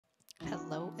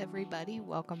everybody,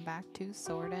 welcome back to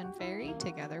Sword and Fairy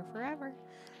Together Forever.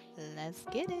 Let's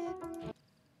get it.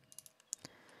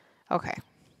 Okay.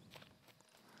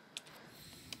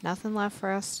 Nothing left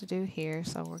for us to do here,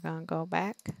 so we're gonna go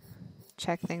back,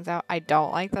 check things out. I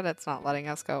don't like that it's not letting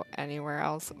us go anywhere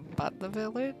else but the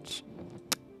village.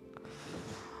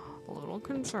 A little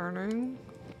concerning,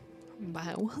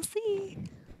 but we'll see.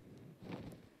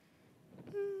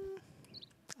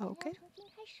 Okay.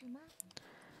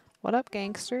 What up,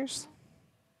 gangsters?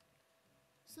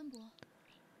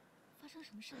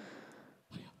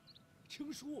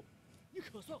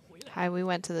 Hi, we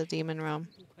went to the demon realm.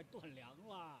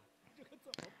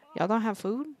 Y'all don't have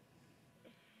food?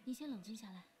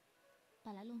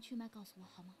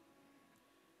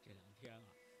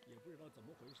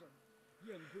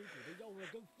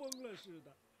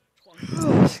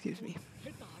 Oh, excuse me.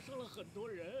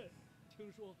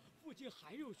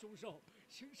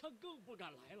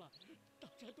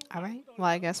 Alright, well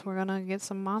I guess we're gonna get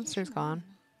some monsters gone.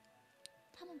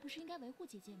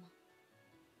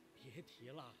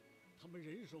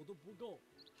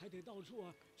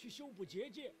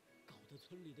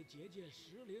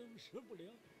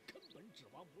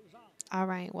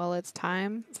 Alright, well it's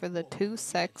time for the two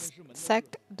sect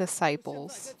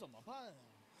disciples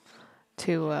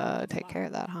to take care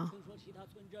of that, huh?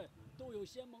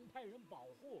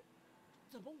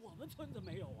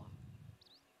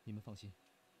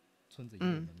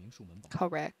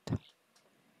 Correct.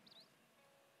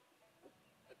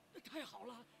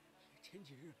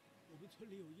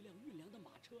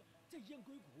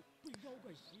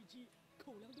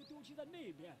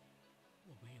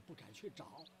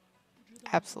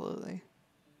 Absolutely.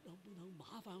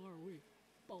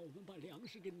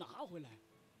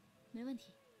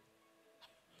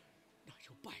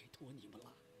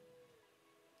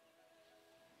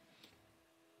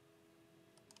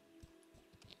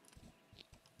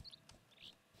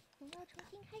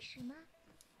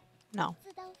 No.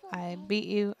 I beat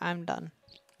you. I'm done.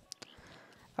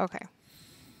 Okay.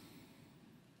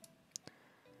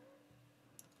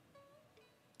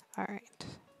 Alright.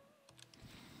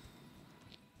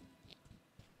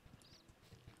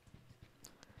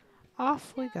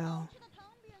 Off we go.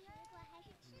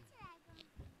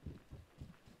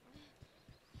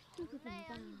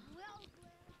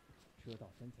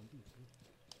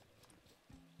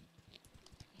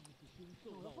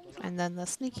 And then the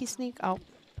sneaky sneak. Oh.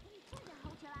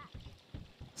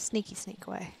 Sneaky sneak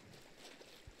away.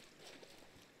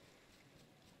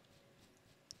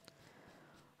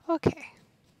 Okay.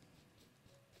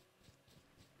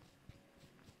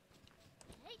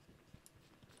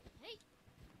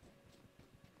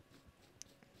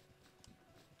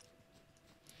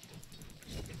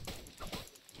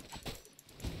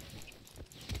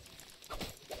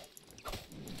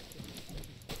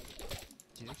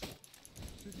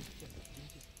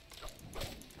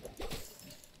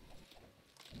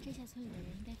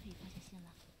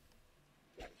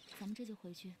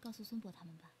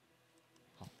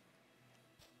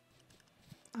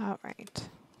 Alright.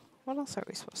 What else are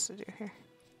we supposed to do here?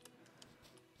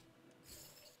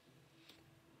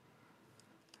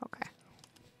 Okay.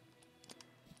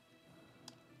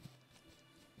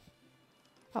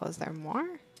 Oh, is there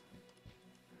more?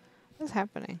 What's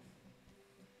happening?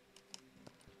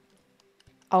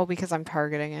 Oh, because I'm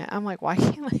targeting it. I'm like, why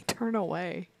can't I turn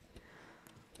away?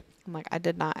 I'm like, I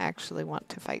did not actually want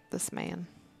to fight this man.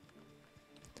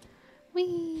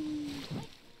 Whee!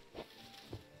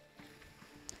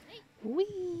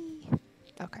 Whee!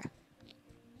 Okay.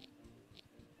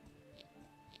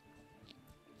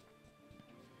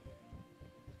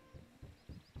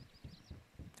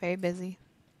 Very busy.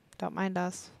 Don't mind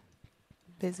us.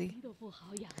 Busy.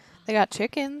 They got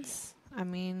chickens. I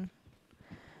mean,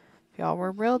 if y'all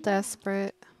were real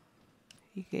desperate,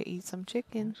 you could eat some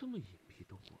chicken.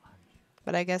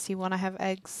 But I guess you want to have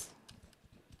eggs.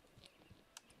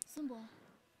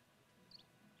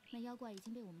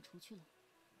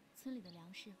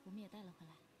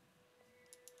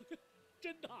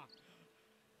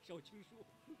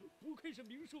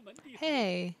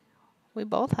 Hey, we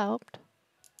both helped.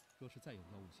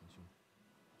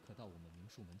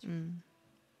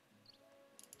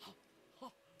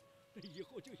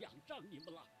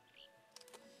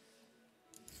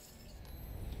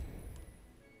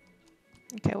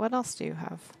 Okay, what else do you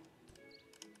have?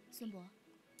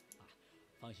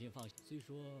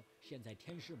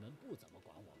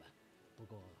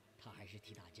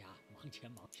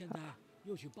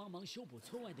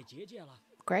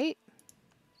 Great.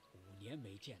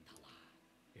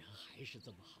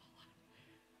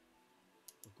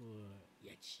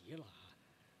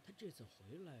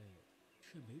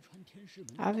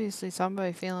 Obviously,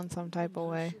 somebody feeling some type of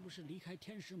way.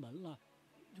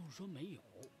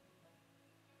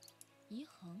 祢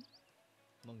衡，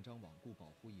孟章罔顾保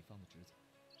护一方的职责，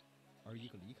而一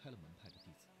个离开了门派的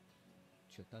弟子，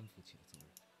却担负起了责任。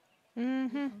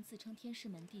祢衡自称天师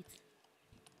门弟子，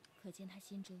可见他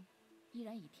心中依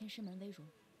然以天师门为荣，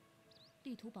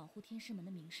力图保护天师门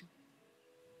的名声。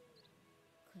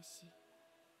可惜，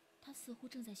他似乎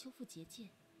正在修复结界。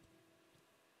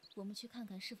我们去看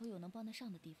看是否有能帮得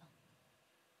上的地方。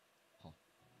好。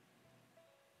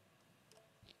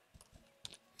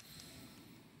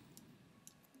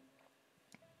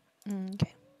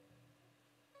Okay.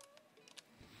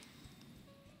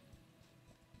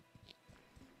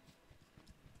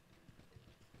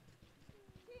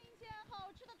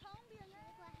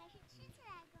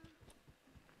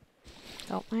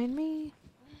 Don't mind me.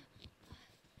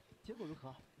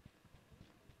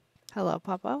 Hello,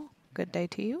 Papa. Good day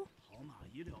to you.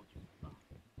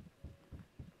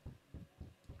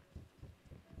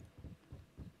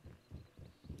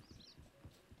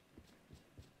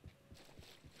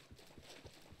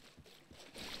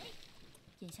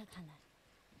 眼下看来，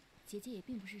结界也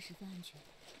并不是十分安全。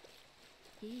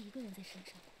爷爷一个人在山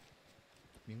上。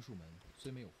明术门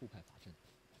虽没有护派法阵，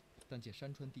但借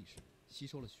山川地势，吸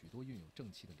收了许多运有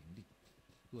正气的灵力，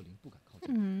恶灵不敢靠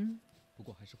近。不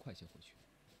过还是快些回去，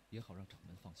也好让掌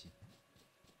门放心。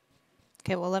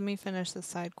Okay, well, let me finish the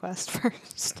side quest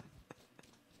first.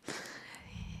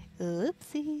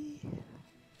 Oopsie.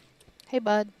 Hey,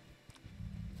 bud.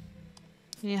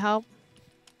 Need help?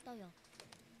 道友，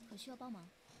可需要帮忙？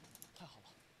太好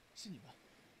了，是你们。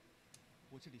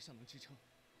我这里尚能支撑，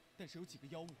但是有几个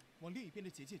妖物往另一边的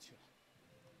结界去了。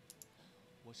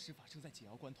我施法正在紧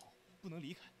要关头，不能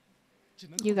离开，只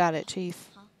能。You got it, Chief.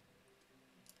 好。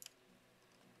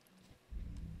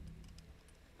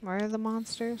Where are the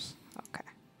monsters? Okay.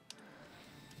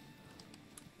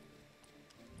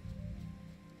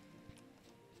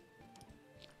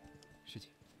 师姐，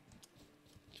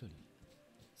这里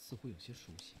似乎有些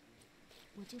熟悉。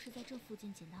我就是在这附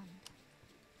近捡到你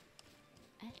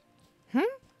的。哎，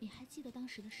你还记得当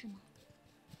时的事吗？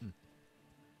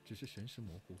只是神识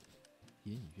模糊，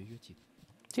隐隐约约记得。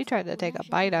She tried to take a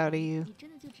bite out of you. 你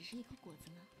真的就只是一颗果子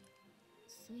吗？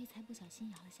所以才不小心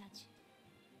咬了下去。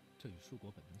这与树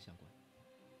果本能相关。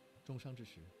重伤之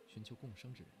时，寻求共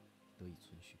生之人，得以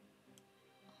存续。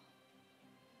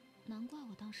难怪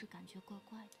我当时感觉怪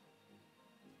怪的。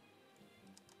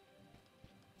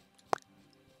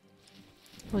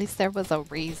At least there was a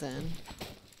reason.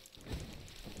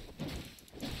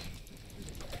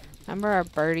 Remember our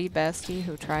birdie bestie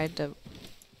who tried to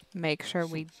make sure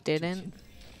we didn't?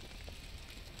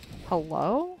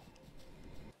 Hello?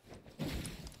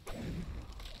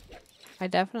 I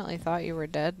definitely thought you were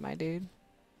dead, my dude.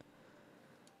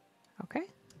 Okay.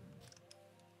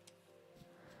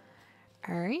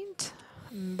 Alright.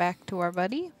 Back to our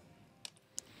buddy.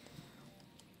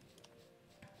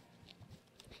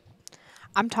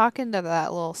 I'm talking to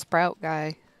that little sprout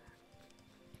guy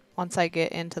once I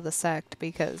get into the sect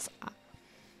because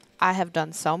I have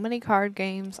done so many card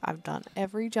games. I've done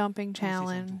every jumping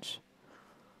challenge.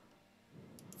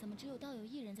 怎么只有道友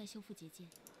一人在修复结界？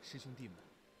师兄弟们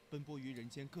奔波于人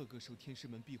间各个受天师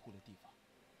门庇护的地方，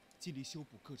尽力修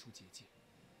补各处结界，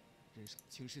人手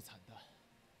情势惨淡。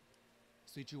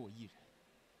虽只我一人，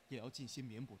也要尽些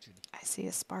绵薄之力。I see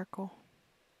a sparkle.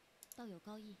 道友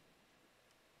高义。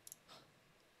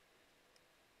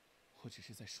我只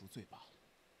是在赎罪罢了。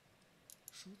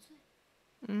赎罪？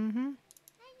哎，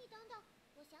你等等，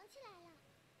我想起来了，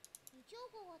你救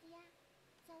过我的呀，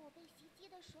在我被袭击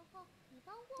的时候，你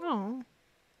帮过我。Oh.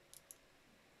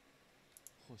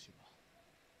 或许吧，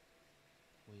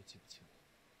我也记不清了。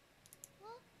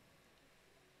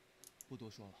不多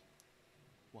说了，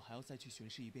我还要再去巡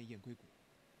视一遍燕归谷，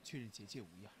确认结界无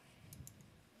恙。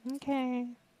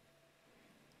Okay.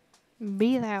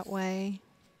 Be that way.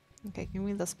 Okay, give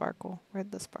me the sparkle.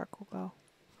 Where'd the sparkle go?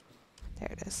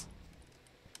 There it is.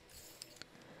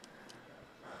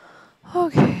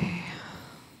 Okay.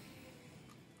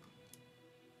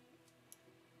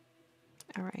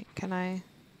 Alright, can I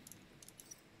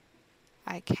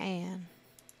can.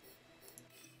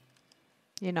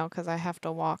 You know, because I have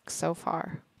to walk so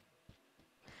far.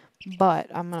 But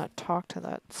I'm going to talk to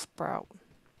that sprout.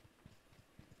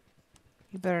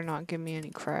 You better not give me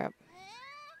any crap.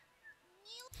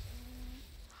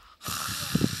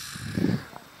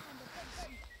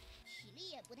 体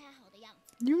力也不太好的样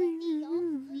子。地油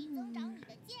可以增长你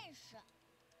的见识。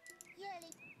夜里。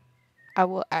I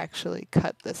will actually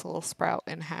cut this little sprout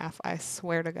in half. I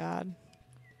swear to God.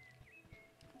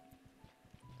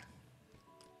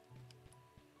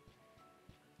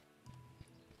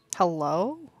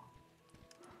 Hello?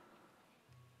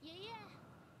 爷爷，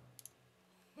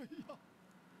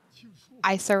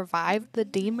 I survived the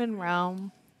demon realm.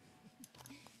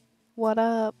 What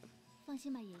up? 放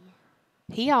心吧，爷爷。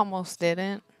 He almost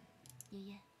didn't. 爷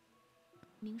爷，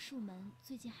明术门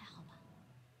最近还好吧？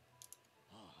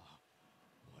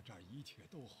我这儿一切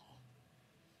都好，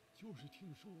就是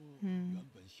听说原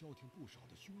本消停不少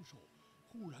的凶兽，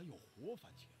忽然又活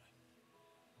泛起来，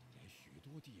连许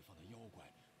多地方的妖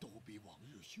怪都比往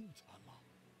日凶残了。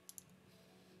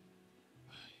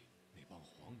哎，那帮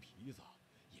黄皮子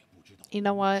也不知道 You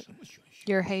know what? 什么玄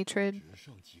学， Your hatred, 只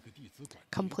剩几个弟子管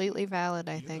completely valid,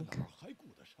 I 别的 think. 哪儿还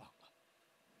顾得上啊？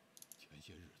前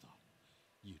些日子，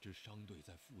一支商队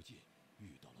在附近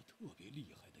遇到了特别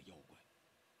厉害的妖怪，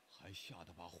还吓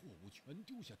得把货物全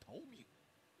丢下逃命。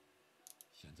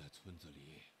现在村子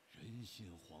里人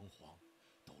心惶惶，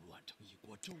都乱成一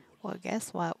锅粥了。 Well,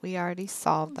 guess what? We already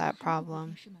solved 凤姐 that 还救过 problem.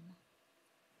 天师门吗？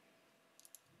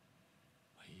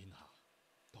没呢，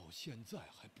到现在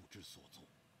还不知所踪。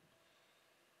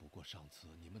不过上次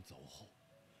你们走后，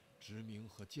知名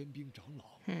和尖兵长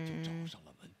老就找上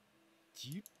了门，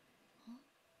急。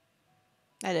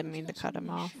 I didn't mean to cut him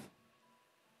off.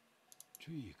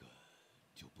 这个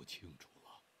就不清楚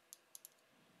了。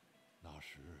那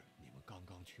时你们刚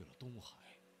刚去了东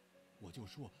海，我就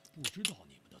说不知道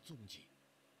你们的踪迹。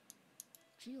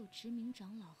只有执明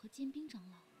长老和尖兵长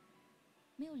老，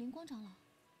没有灵光长老。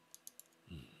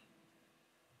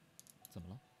怎么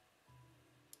了？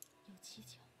有蹊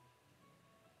跷。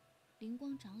灵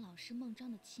光长老是孟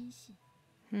章的亲信，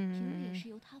平日也是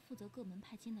由他负责各门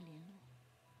派间的联络。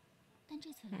但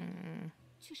这次来的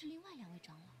却是另外2位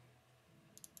长老。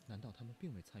难道他们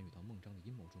并未参与到孟章的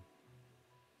阴谋中？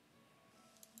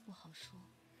不好说。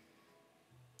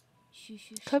虚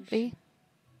虚实 Could 实， be.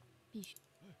 必须。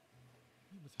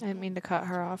 I didn't mean to cut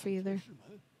her off either.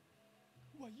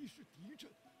 万一是敌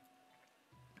人？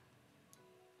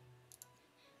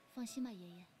放心吧，爷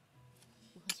爷，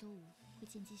我和修武会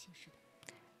见机行事的。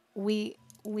We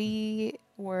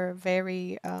were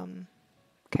very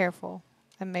careful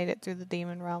and made it through the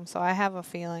demon realm, so I have a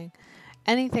feeling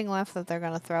anything left that they're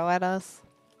gonna throw at us,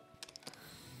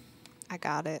 I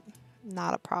got it.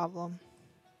 Not a problem.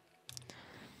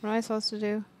 What am I supposed to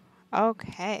do?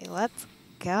 Okay, let's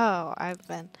go. I've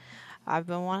been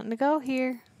wanting to go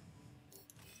here.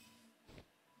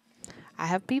 I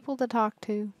have people to talk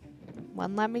to.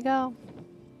 Wouldn't let me go.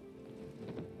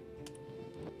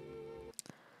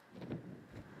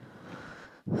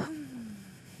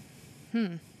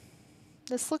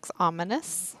 This looks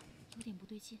ominous. 有点不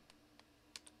对劲，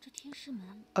这天师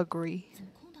门 Agree. 怎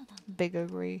么空荡荡的？ Big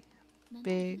agree. 难道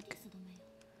一 Big 个弟子都没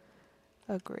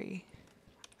有？ agree.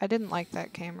 I didn't like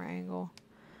that camera angle.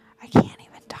 I can't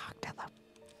even talk to the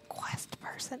quest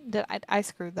person. I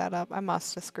screwed that up. I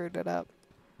must have screwed it up.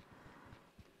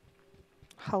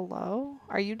 Hello?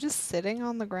 Are you just sitting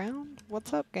on the ground?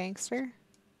 What's up, gangster?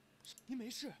 您没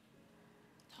事？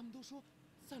他们都说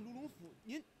在卢龙府，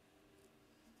您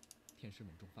天师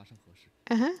盟中发生何事？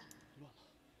 Uh-huh. 乱了，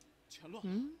全乱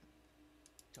了。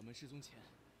掌门失踪前，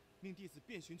命弟子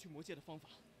遍寻去魔界的方法，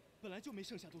本来就没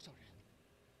剩下多少人。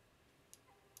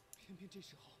偏偏这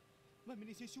时候，外面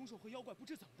那些凶兽和妖怪不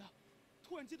知怎么的，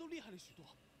突然间都厉害了许多。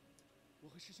我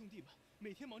和师兄弟们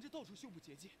每天忙着到处修补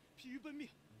结界，疲于奔命。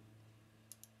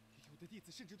有的弟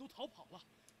子甚至都逃跑了。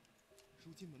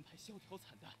如今门派萧条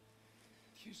惨淡，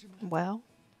天师门 Well,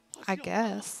 I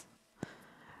guess.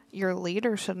 Your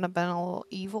leader shouldn't have been a little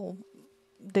evil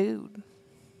dude.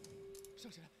 上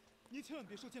神，您千万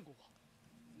别说见过我，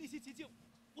那些结界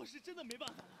我是真的没办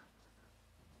法了。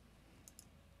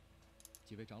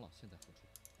几位长老现在何处？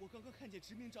我刚刚看见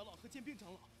执明长老和剑兵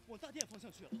长老往大殿方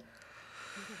向去了，别的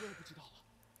我也不知道了。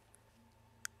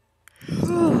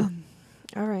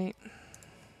All right.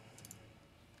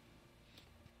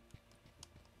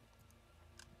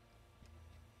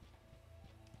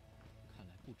 看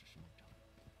来不只是孟章，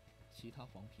其他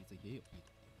黄皮子也有意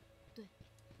图。对，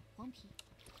黄皮。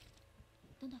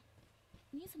等等，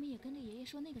你怎么也跟着爷爷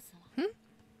说那个词了？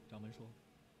掌门说，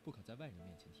不可在外人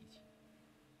面前提起。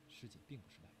师姐并不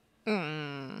是外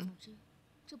人。总之，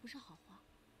这不是好话，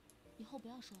以后不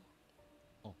要说了。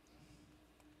哦。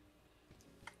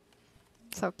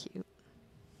So cute.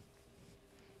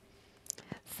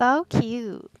 So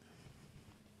cute.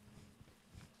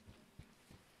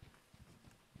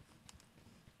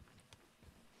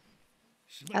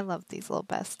 I love these little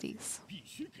besties. 必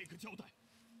须给个交代。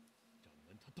掌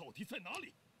门他到底在哪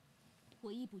里？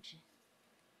我亦不知。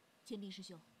坚定师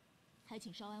兄，还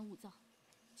请稍安勿躁，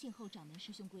静候掌门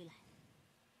师兄归来。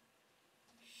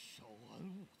稍安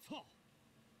勿躁。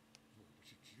若不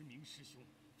是执明师兄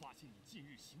发现你近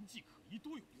日行迹可疑，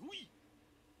多有留意，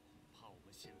恐怕我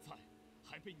们现在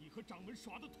还被你和掌门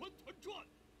耍得团团转。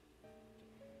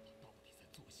他到底在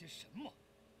做些什么？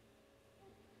是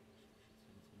不是匆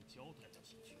匆交代了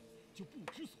几句就不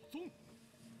知所踪？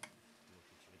若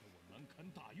是觉得我难堪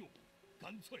大用，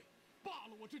干脆罢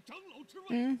了我这长老之位。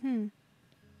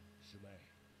师妹，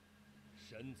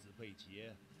神子被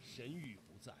劫，神谕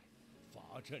不在，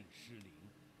法阵失灵，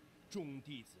众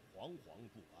弟子惶惶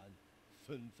不安，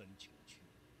纷纷求去。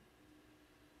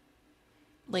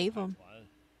Leave him. 传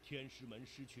天师门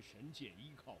失去神界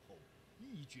依靠后，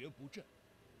一蹶不振，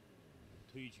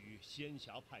推举仙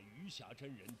侠派余霞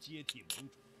真人接替盟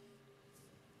主。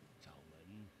掌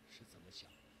门是怎么想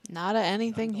的？Not at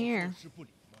anything here. 坐视不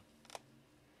理吗？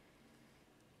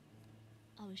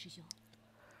二位师兄，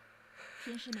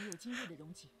天师没有今日的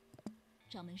荣景，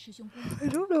掌门师兄功力 I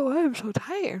don't know why I'm so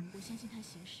tired. 我相信他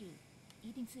行事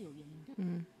一定自有原因的。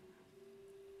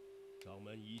掌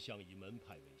门一向以门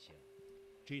派为先，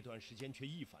这段时间却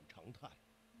一反常态。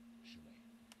师妹，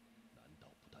难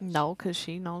道不担心？ No, because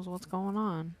she knows what's going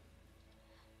on.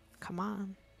 Come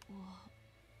on.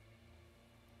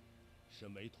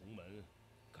 身为同门，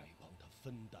该帮他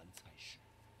分担才是，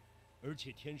而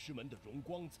且天师门的荣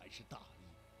光才是大义。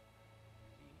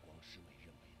灵光师妹认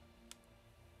为呢？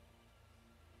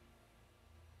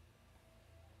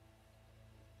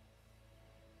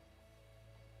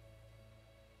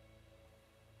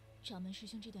掌门师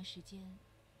兄这段时间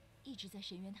一直在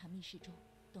神元塔密室中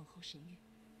等候神谕。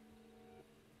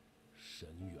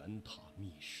神元塔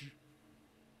密室，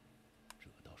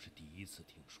这倒是第一次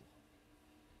听说。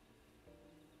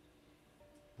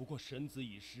不过神子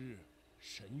已失，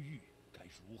神谕该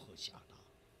如何下达？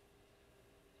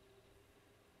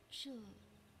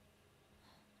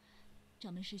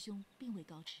掌门师兄并未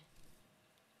告知。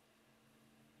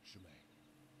师妹，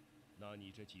那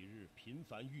你这几日频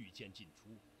繁御剑进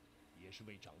出，也是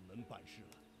为掌门办事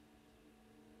了？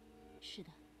是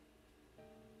的，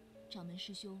掌门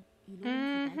师兄与罗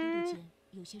龙府白都督间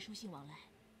有些书信往来，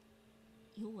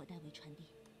由我代为传递。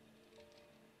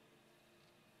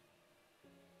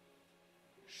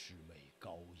师妹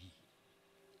高义。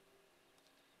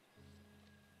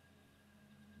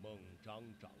孟章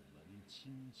掌门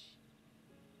亲启，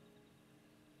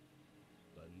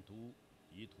本都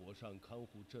已妥善看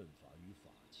护阵法与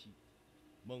法器，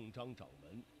孟章掌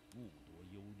门勿多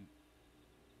忧虑。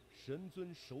神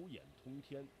尊手眼通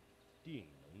天，定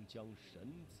能将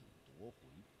神子夺回。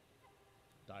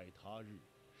待他日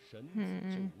神子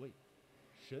就位，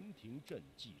神庭阵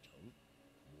继承，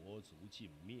魔族尽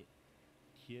灭，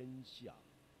天下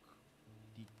可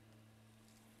定。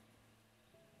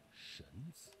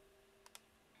神子，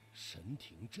神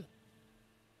庭阵，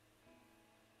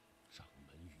掌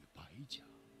门与白家。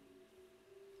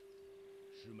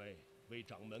师妹为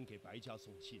掌门给白家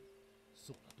送信，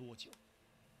送了多久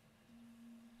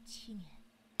？7年。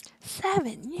7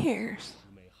 years.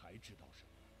 师妹还知道什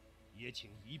么？也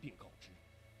请一并告知。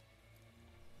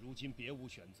如今别无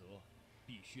选择，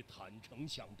必须坦诚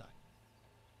相待。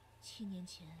7年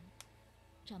前，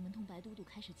掌门同白都督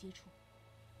开始接触，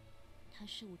他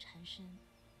事务缠身，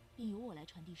便由我来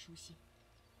传递书信。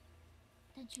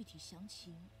但具体详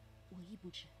情我亦不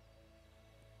知，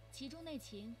其中内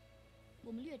情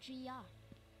我们略知一二。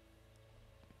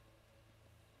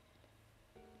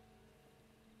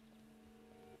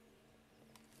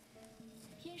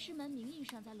天师门名义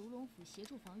上在卢龙府协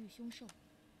助防御凶兽，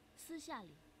私下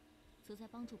里则在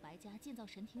帮助白家建造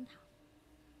神庭塔。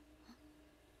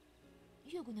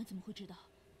月姑娘怎么会知道？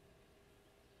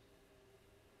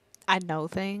 I know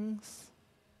things.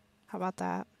 How about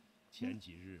that? 前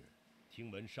几日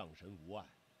听闻上神无碍，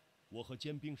我和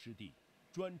坚冰师弟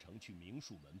专程去明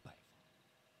术门拜访。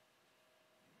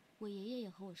我爷爷也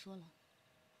和我说了，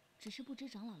只是不知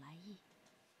长老来意。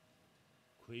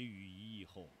魁羽一役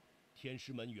后，天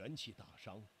师门元气大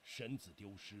伤，神子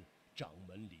丢失，掌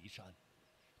门离山，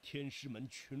天师门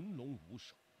群龙无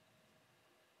首。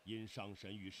因上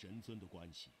神与神尊的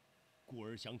关系，故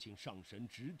而想请上神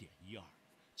指点一二，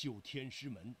救天师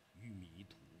门于迷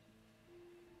途。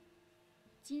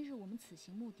今日我们此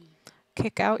行目的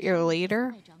Kick out your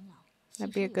leader?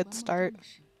 That'd be a good start.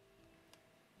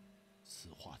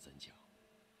 此话怎讲？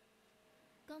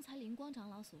刚才灵光长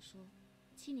老所说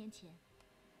，7年前，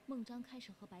孟章开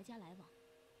始和白家来往，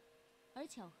而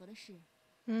巧合的是，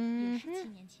也是7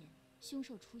年前，凶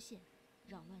兽出现，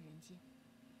扰乱人间。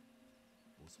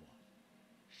不错，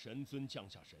神尊降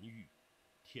下神谕，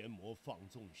天魔放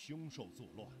纵凶兽作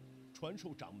乱，传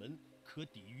授掌门可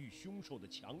抵御凶兽的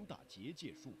强大结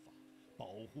界术法，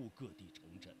保护各地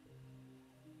城镇。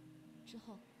之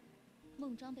后，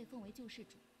孟章被奉为救世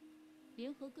主，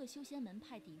联合各修仙门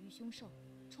派抵御凶兽，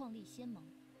创立仙盟，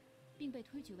并被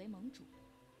推举为盟主。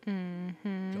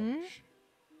正是。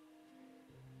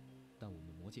但我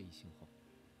们魔界一行后，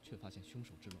却发现凶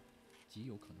手之乱极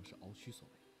有可能是敖虚所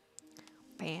为。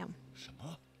Bam. 什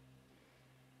么？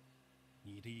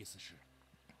你的意思是？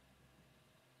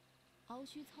敖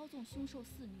虚操纵凶兽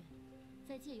肆虐，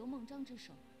再借由孟章之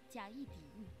手假意抵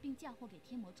御，并嫁祸给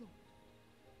天魔众。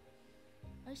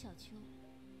而小秋，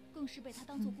更是被他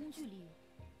当作工具利用。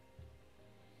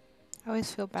I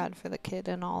always feel bad for the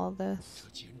kid in all of this. 这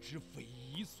简直匪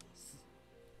夷所思。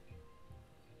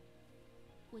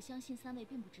我相信三位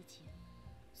并不知情，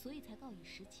所以才告以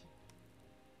实情。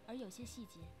而有些细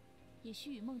节，也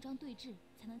需与孟章对峙，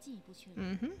才能进一步确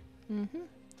认。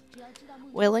只要知道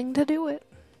孟章 Willing to do it.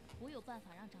 我有办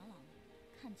法让长老们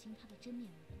看清他的真面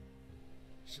目。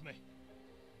师妹，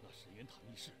那神元塔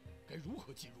密室该如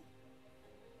何进入？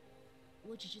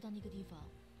我只知道那个地方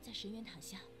在神元塔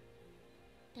下，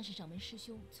但是掌门师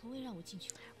兄从未让我进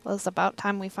去。Well, it's about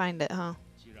time we find it, huh?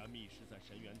 既然密室在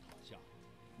神元塔下，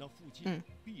那附近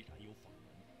必然有法门。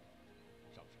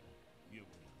上神，岳姑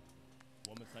娘，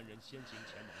我们三人先行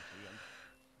前往神元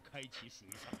塔，开启水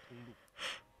上通路。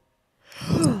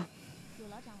有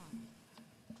劳长老。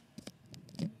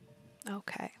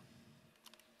Okay.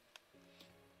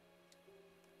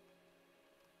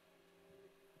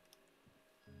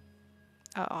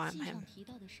 Oh, I'm 信上 him. 提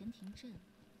到的神庭阵，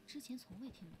之前从未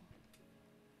听过。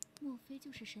莫非就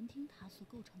是神庭塔所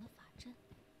构成的法阵？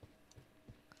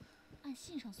按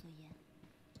信上所言，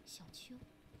小秋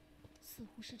似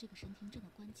乎是这个神庭阵的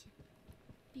关键，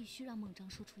必须让孟章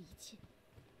说出一切。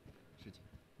师姐，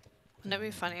 Wouldn't it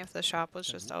be funny if the shop was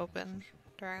just open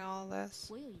during all of this?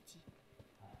 我有一计，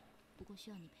不过需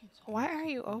要你配合。 Why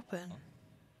are you open?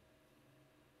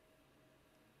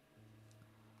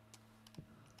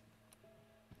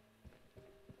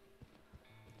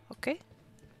 Okay.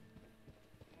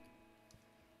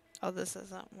 Oh, this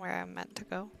isn't where I'm meant to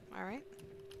go. Alright.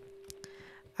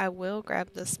 I will grab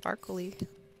this sparkly.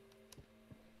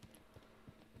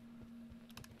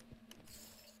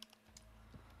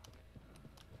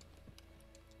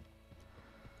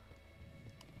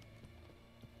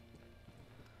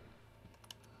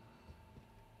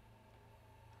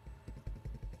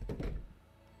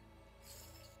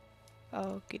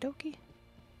 Okie dokie.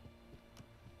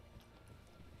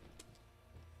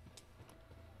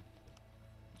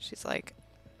 She's like,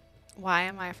 why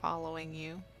am I following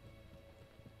you?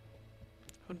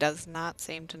 Who does not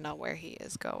seem to know where he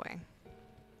is going.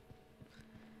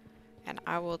 And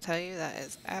I will tell you that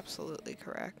is absolutely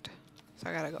correct. So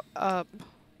I gotta go up.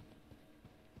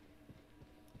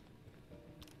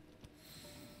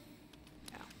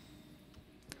 Yeah.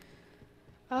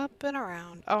 Up and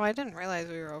around. Oh, I didn't realize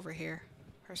we were over here.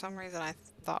 For some reason I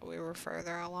thought we were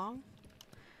further along.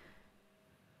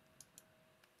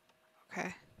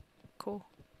 Okay. Cool.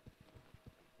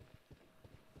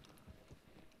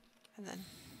 And then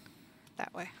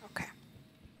that way. Okay.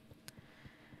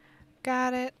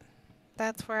 Got it.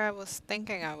 That's where I was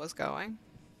thinking I was going.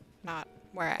 Not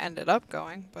where I ended up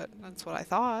going, but that's what I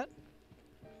thought.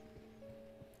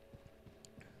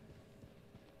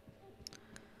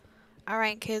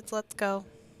 Alright, kids, let's go.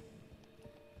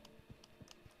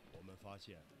 我们发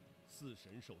现四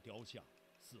神兽雕像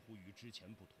似乎与之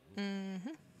前不同了，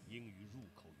应与入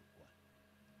口有关。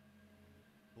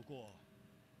不过，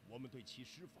我们对其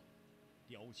施法，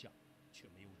雕像却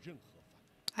没有任何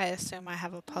反应。I assume I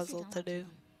have a puzzle to do.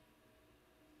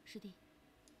 师弟，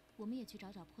我们也去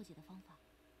找找破解的方法。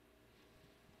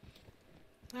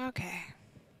 Okay.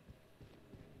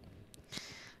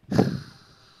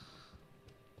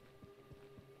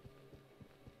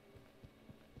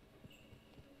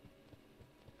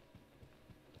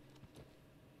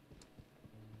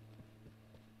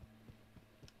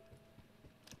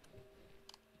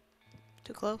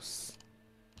 Too close.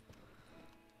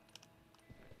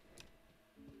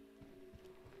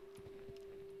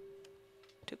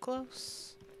 Too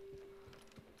close.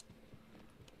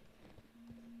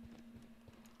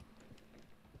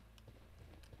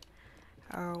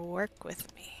 Or work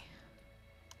with me.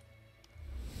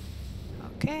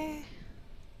 Okay.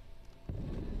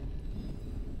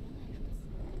 原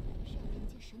来如此，需要凭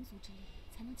借神族之力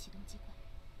才能启动机关。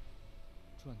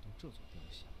转动这座雕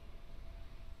像，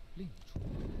另一处，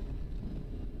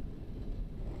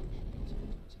是雕像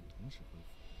条件同时恢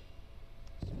复。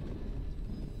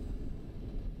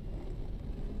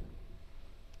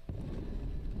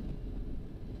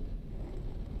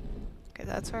 Okay,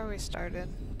 that's where we started.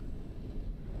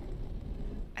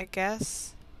 I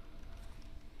guess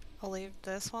I'll leave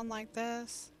this one like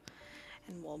this,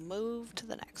 and we'll move to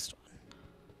the next one.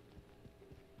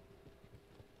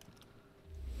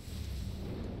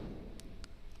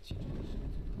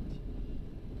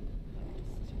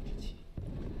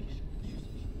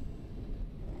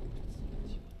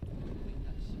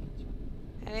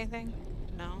 Anything?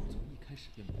 No. 从一开始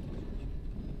便没有出去，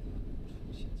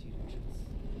处心积虑至此，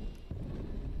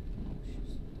奥许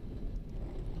所得，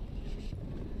到底是什么？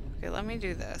 Okay, let me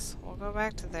do this. We'll go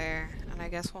back to there, and I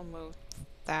guess we'll move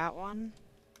that one.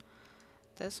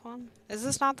 This one? Is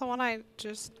this not the one I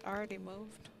just already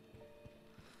moved?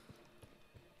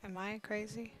 Am I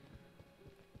crazy?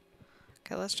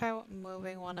 Okay, let's try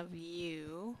moving one of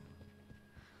you.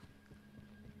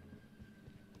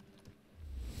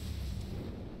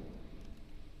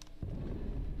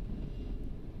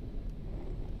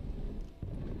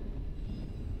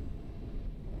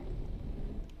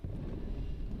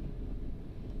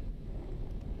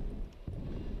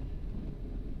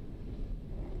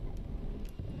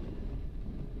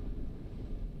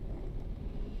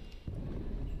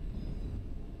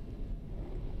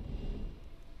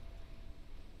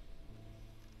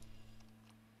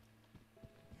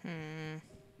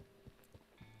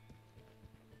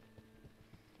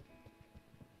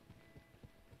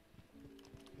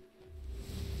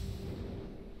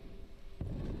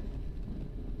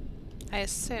 I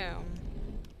assume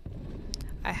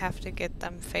I have to get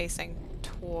them facing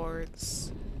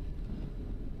towards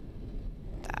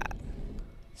that.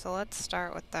 So let's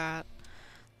start with that.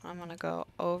 I'm gonna go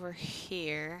over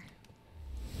here.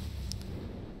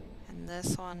 And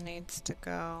this one needs to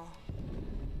go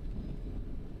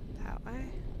that way.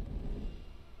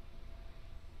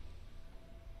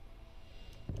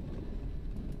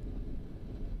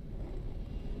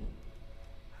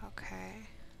 Okay.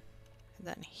 And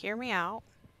then hear me out.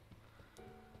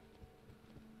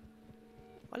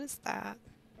 What is that?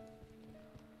 I'm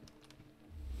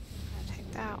gonna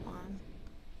take that one.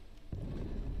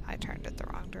 I turned it the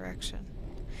wrong direction.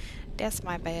 That's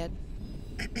my bad.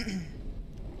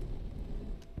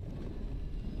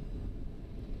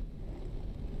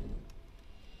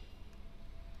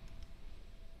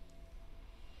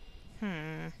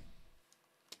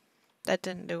 That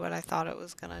didn't do what I thought it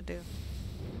was gonna do.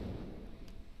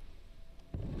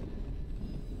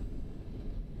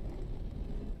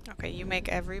 Okay, you make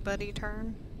everybody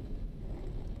turn.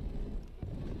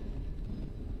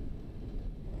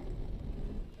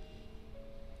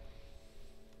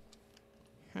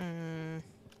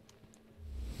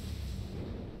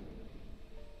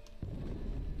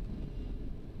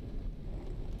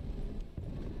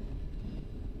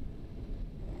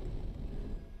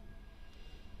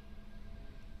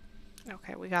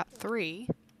 Okay, we got 3.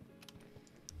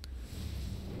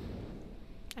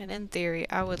 And in theory,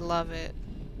 I would love it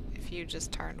if you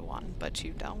just turned 1, but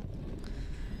you don't.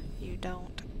 You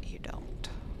don't. You don't.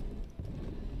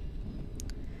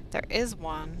 There is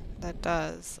one that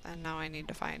does, and now I need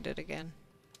to find it again.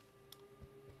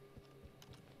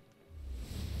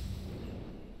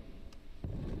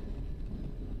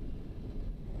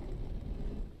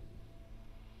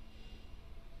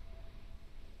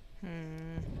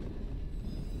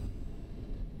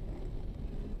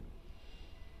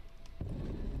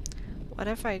 What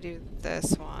if I do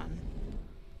this one?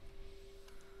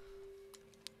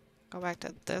 Go back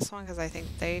to this one because I think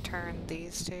they turned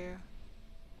these two.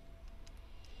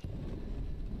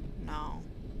 No.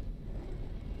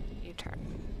 You turn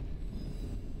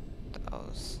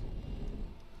those.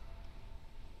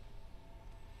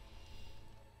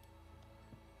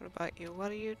 What about you? What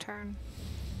do you turn?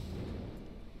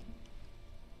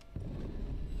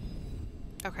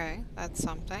 Okay, that's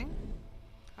something.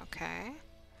 Okay.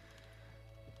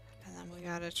 And then we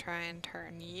gotta try and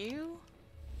turn you.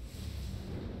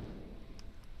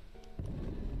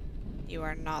 You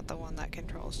are not the one that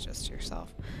controls just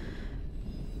yourself.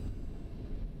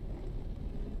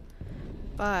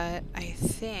 But I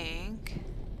think,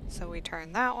 so we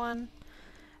turn that one,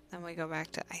 then we go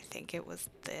back to, I think it was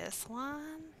this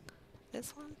one?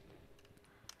 This one?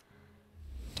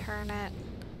 Turn it.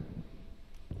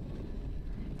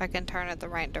 If I can turn it the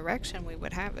right direction, we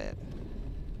would have it.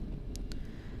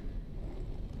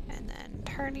 And then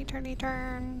turny, turny,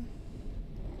 turn.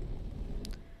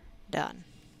 Done.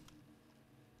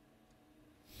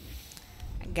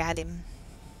 I got him.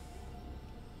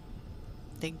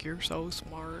 Think you're so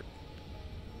smart.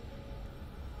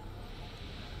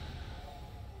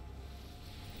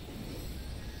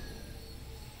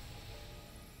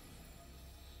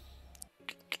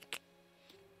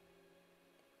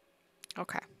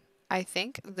 Okay. I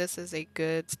think this is a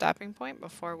good stopping point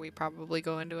before we probably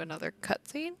go into another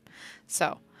cutscene.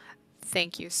 So,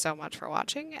 thank you so much for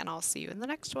watching, and I'll see you in the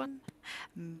next one.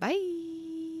 Bye!